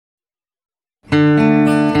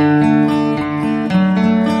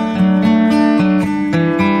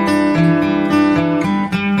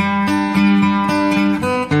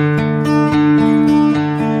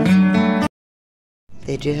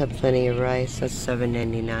plenty of rice. That's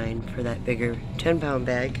 $7.99 for that bigger 10-pound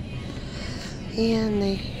bag. And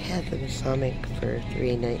they have the balsamic for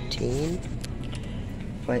 $3.19.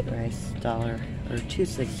 White rice, $1 or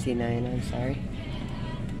 $2.69, I'm sorry.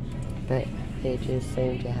 But they do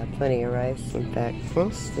seem to have plenty of rice. In fact,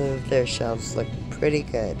 most of their shelves look pretty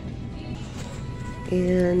good.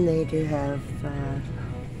 And they do have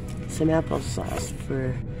some applesauce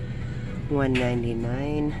for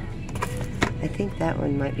 $1.99. I think that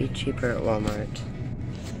one might be cheaper at Walmart.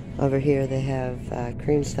 Over here they have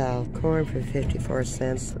cream style corn for 54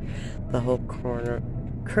 cents. The whole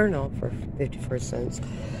kernel for 54 cents.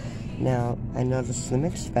 Now, I noticed the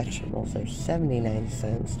mixed vegetables are 79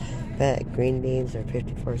 cents, but green beans are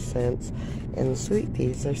 54 cents, and the sweet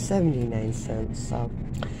peas are 79 cents. So,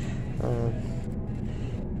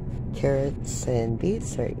 carrots and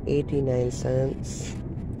beets are 89 cents,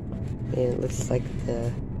 and it looks like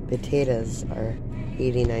the potatoes are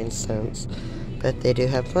 89 cents, but they do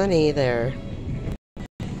have plenty there.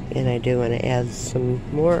 And I do want to add some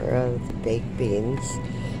more of the baked beans.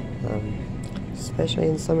 Especially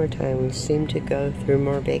in summertime, we seem to go through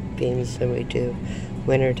more baked beans than we do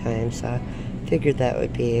wintertime, so I figured that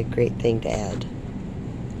would be a great thing to add.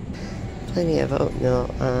 Plenty of oatmeal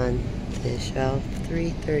on the shelf,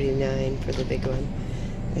 $3.39 for the big one.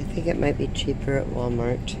 I think it might be cheaper at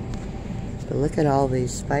Walmart. But look at all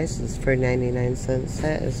these spices for 99 cents.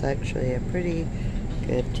 That is actually a pretty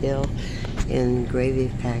good deal. In gravy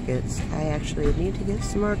packets, I actually need to get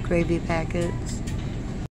some more gravy packets.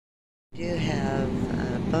 We do have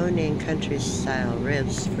bone-in country style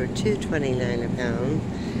ribs for $2.29 a pound.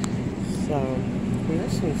 So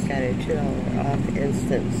this one's got a $2 off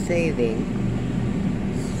instant saving.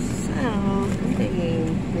 So I'm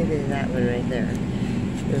thinking maybe that one right there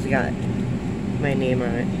has got my name on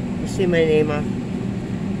it. You see my name off?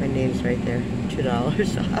 My name's right there. $2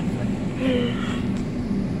 off.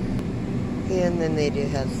 And then they do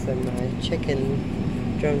have some chicken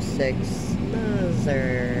drumsticks. Those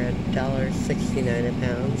are $1.69 a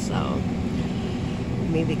pound, so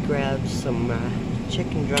maybe grab some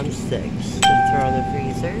chicken drumsticks to throw in the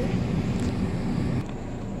freezer.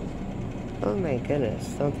 Oh my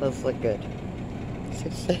goodness, don't those look good.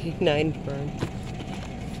 $6.99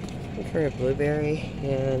 for a blueberry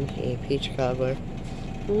and a peach cobbler.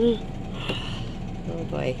 Oh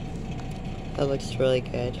boy, that looks really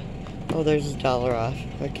good. Oh, there's $1 off.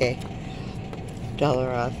 Okay,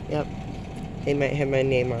 $1 off. Yep. They might have my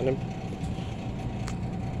name on them.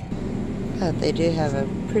 But they do have a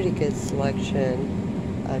pretty good selection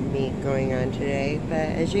of meat going on today.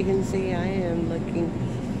 But as you can see, I am looking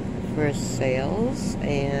for sales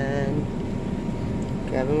and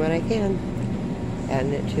grabbing what I can.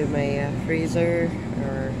 Adding it to my freezer,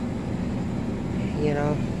 or, you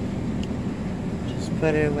know, just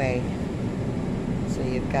put it away. So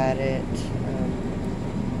you've got it.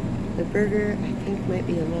 The burger, I think, might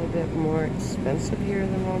be a little bit more expensive here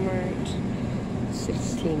than Walmart.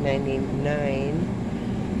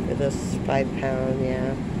 $16.99 for this 5-pound,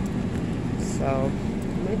 yeah. So I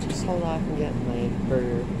might just hold off and get my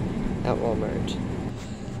burger at Walmart.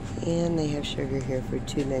 And they have sugar here for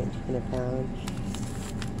 $2.19 a pound.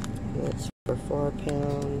 It's for 4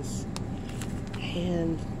 pounds.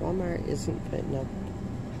 And Walmart isn't putting up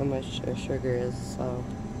how much their sugar is, so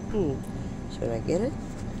should I get it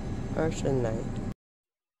or shouldn't I?